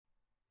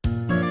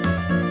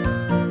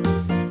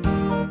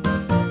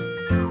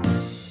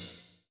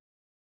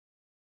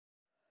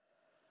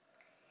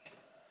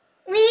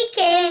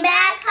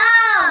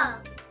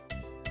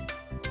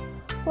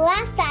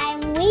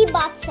we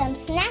bought some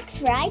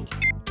snacks, right?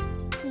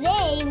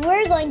 Today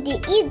we're going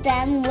to eat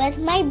them with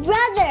my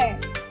brother.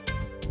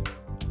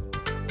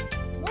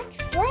 What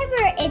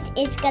flavor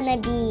it's gonna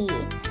be?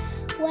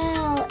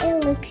 Wow,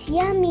 it looks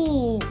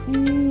yummy.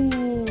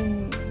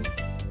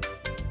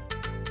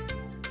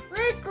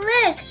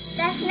 Look,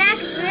 the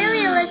snacks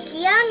really look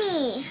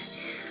yummy.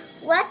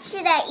 What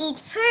should I eat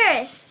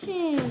first?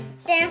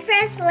 Then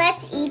first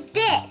let's eat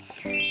this.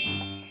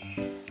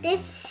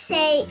 This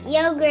say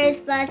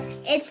yogurt, but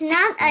it's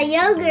not a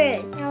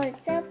yogurt. Now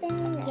it's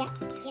open. Yeah.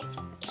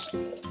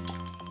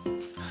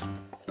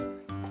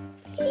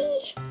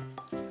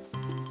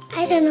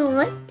 I don't know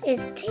what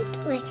this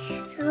tastes like,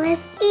 so let's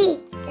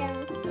eat.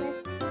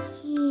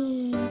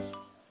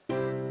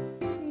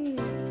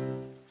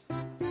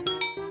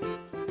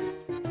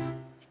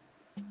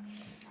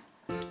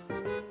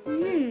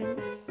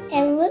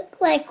 It looks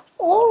like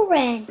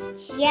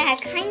orange. Yeah,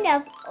 kind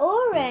of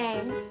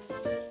orange.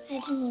 I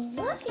don't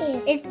know what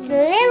is. It's a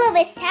little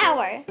bit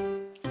sour.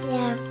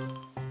 Yeah.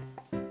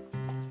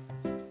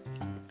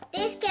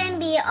 This can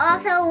be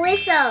also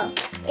whistle.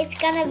 It's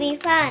gonna be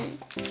fun.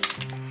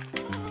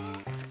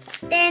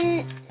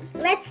 Then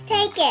let's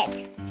take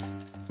it.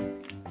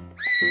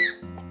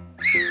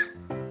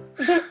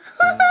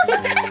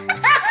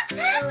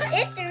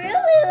 It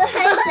really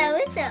likes the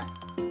whistle.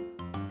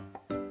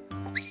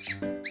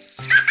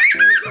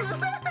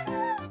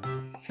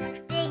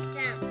 Big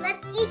sound.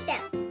 Let's eat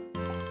them.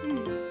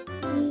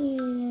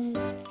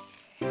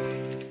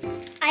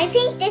 I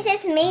think this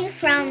is made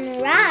from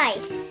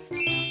rice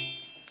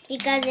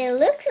because it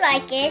looks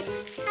like it.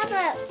 How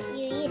about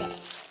you eat it?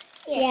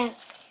 Here. Yeah.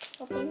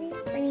 Open it.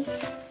 Let me see.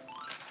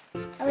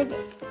 How is it?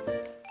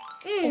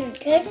 It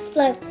tastes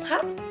like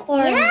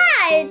popcorn.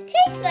 Yeah, it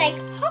tastes like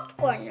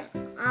popcorn.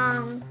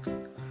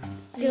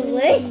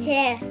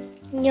 Delicious.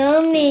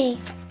 Yummy.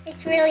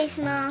 It's really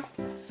small.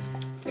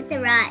 It's a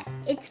rice.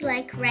 It's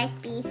like rice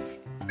beans.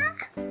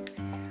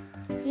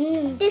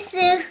 This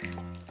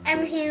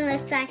everything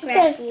looks like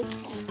rice beans.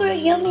 Super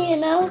yummy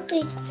and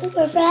also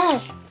super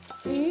fresh.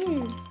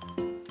 You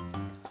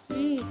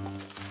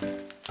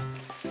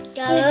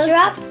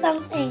dropped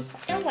something.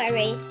 Don't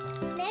worry.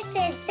 Next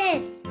is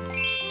this.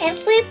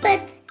 If we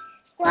put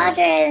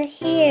water in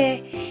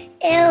here,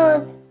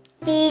 it'll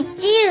be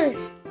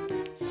juice.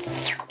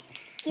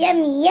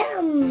 Yummy,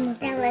 yum.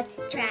 Then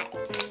let's try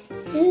it.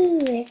 Ooh,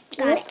 it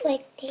looks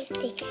like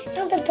tasty.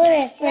 I'm gonna put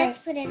it first.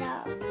 Let's put it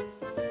all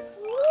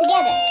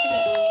together.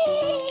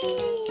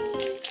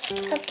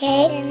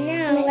 Okay. And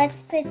now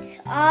let's put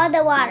all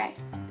the water.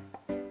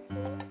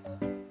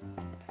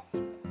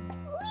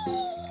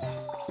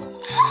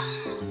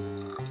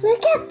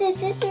 Look at this,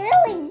 it's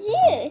really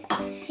juice.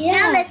 Yeah.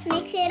 Now let's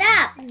mix it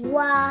up.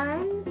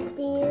 1,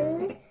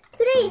 2,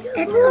 3.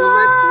 It's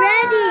almost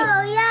ready.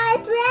 Oh, yeah,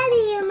 it's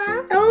ready,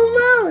 Yuma.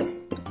 Almost.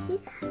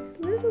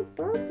 Little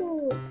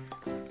bubbles.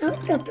 I'm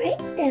gonna break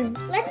them.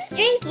 Let's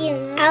drink,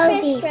 Yuma. I'll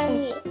be from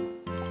you.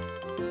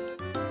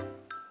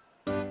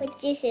 What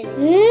juice is it?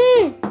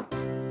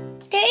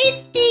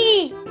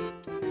 Tasty.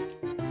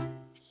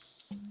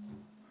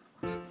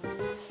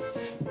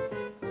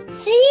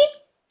 See?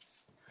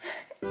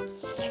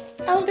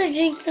 I want to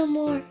drink some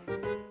more.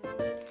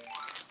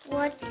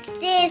 What's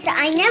this?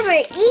 I never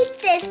eat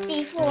this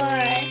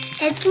before.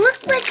 It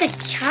looks like a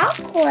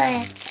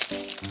chocolate.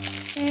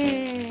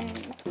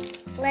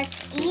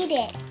 Let's eat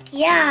it.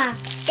 Yeah.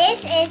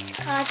 This is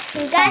called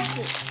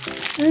Dagashi.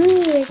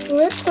 Ooh, it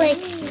looks like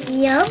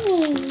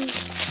yummy.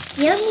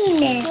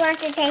 Yumminess. Who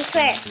wants to take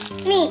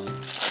first? Me.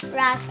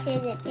 Rock,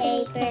 scissors,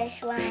 paper,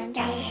 1, 2,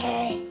 3.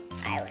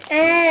 I will.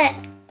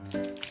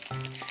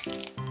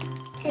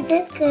 Is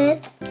it good?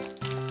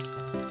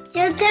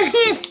 Your tongue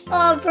is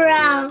all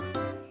brown.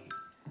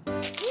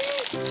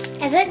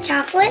 Is it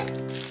chocolate?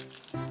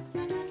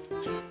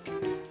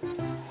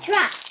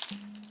 Try.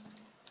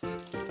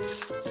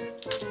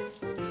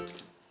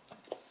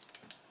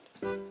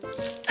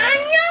 I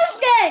know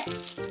this!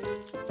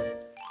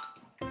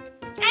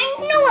 I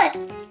know it!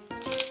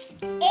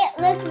 It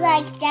looks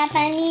like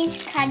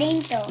Japanese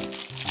karinto.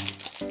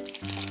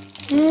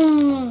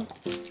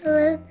 It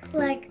looks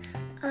like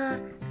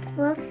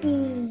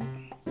fluffy.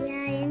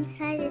 Yeah,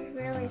 inside is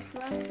really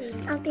fluffy.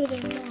 I'll eat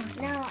it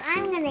more. No,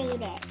 I'm gonna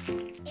eat it.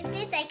 If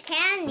it's a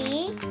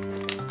candy,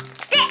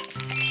 this!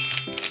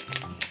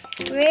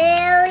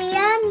 Really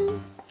yummy.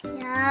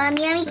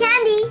 Yummy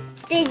candy.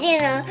 Did you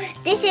know,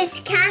 this is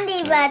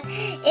candy, but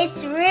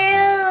it's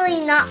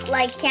really not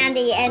like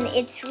candy, and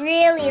it's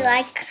really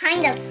like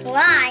kind of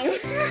slime.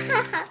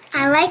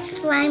 I like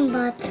slime,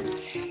 but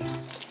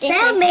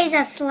Sam made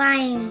a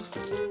slime.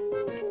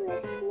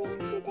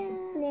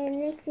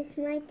 Next is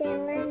my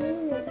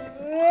lemon.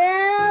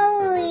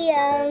 Really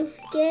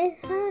get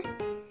hot.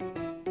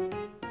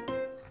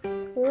 I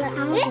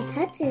want to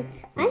touch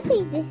it. I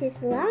think this is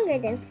longer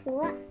than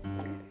slime.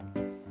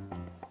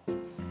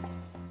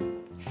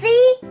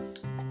 See?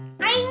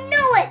 I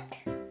know it!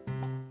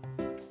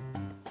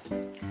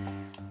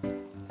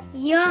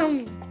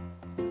 Yum!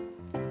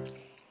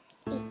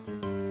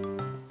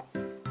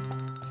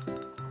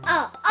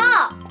 Oh!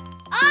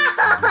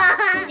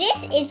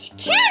 It's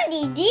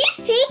candy. Do you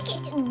think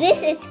this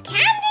is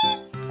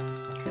candy?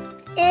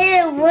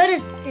 Ew, what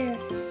is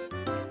this?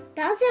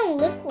 Doesn't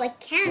look like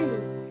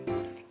candy.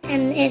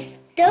 And it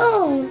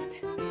don't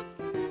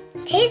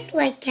taste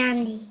like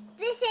candy.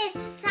 This is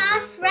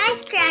sauce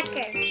rice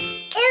crackers.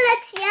 It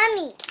looks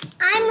yummy.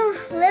 I'm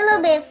a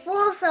little bit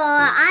full, so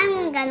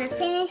I'm gonna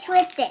finish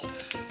with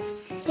this.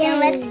 Yeah,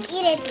 let's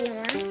eat it,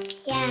 Yuma.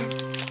 Yeah.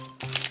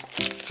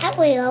 How do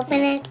we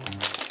open it?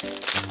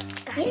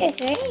 You're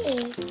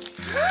great.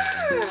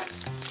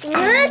 Look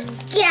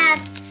at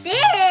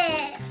this.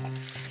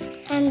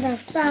 And the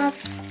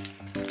sauce.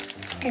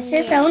 Is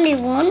this only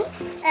one?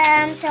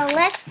 So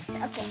let's,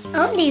 okay.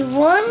 Only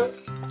one?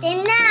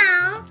 Then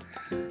now,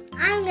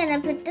 I'm gonna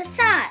put the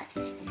sauce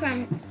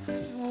from,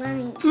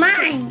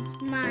 Mine.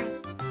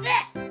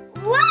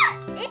 What?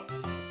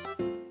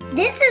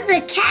 This is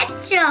the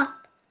ketchup.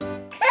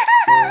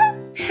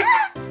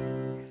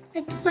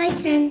 It's my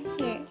turn.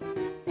 Here.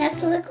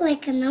 That looks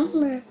like a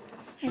number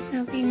or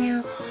something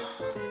else.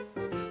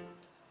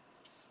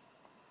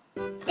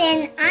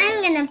 Then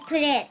I'm gonna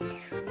put it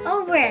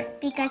over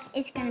because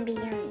it's gonna be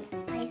yummy.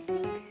 I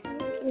think so.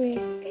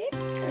 It's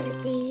gonna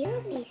be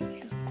yummy.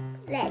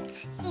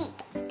 Let's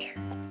eat.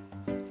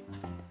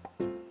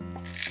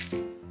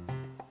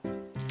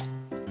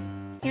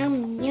 Yum,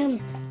 yum.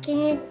 Can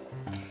you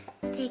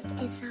take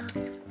this off?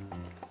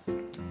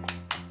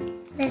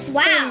 Let's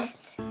Wow.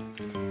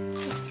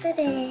 put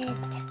it.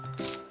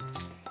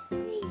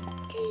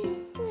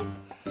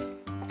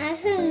 I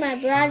think my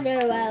brother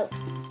will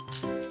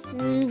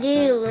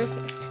delicious.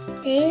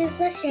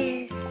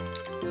 Delicious.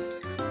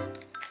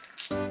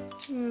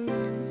 We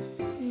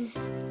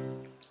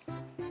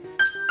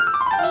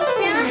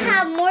still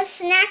have more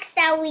snacks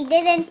that we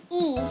didn't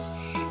eat,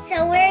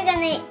 so we're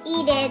gonna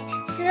eat it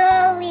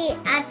slowly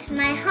at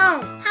my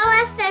home. How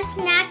was the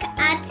snack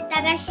at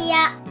Dagashi?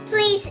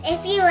 Please,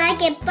 if you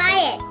like it, buy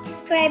it.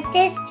 Subscribe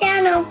this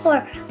channel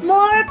for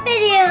more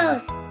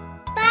videos.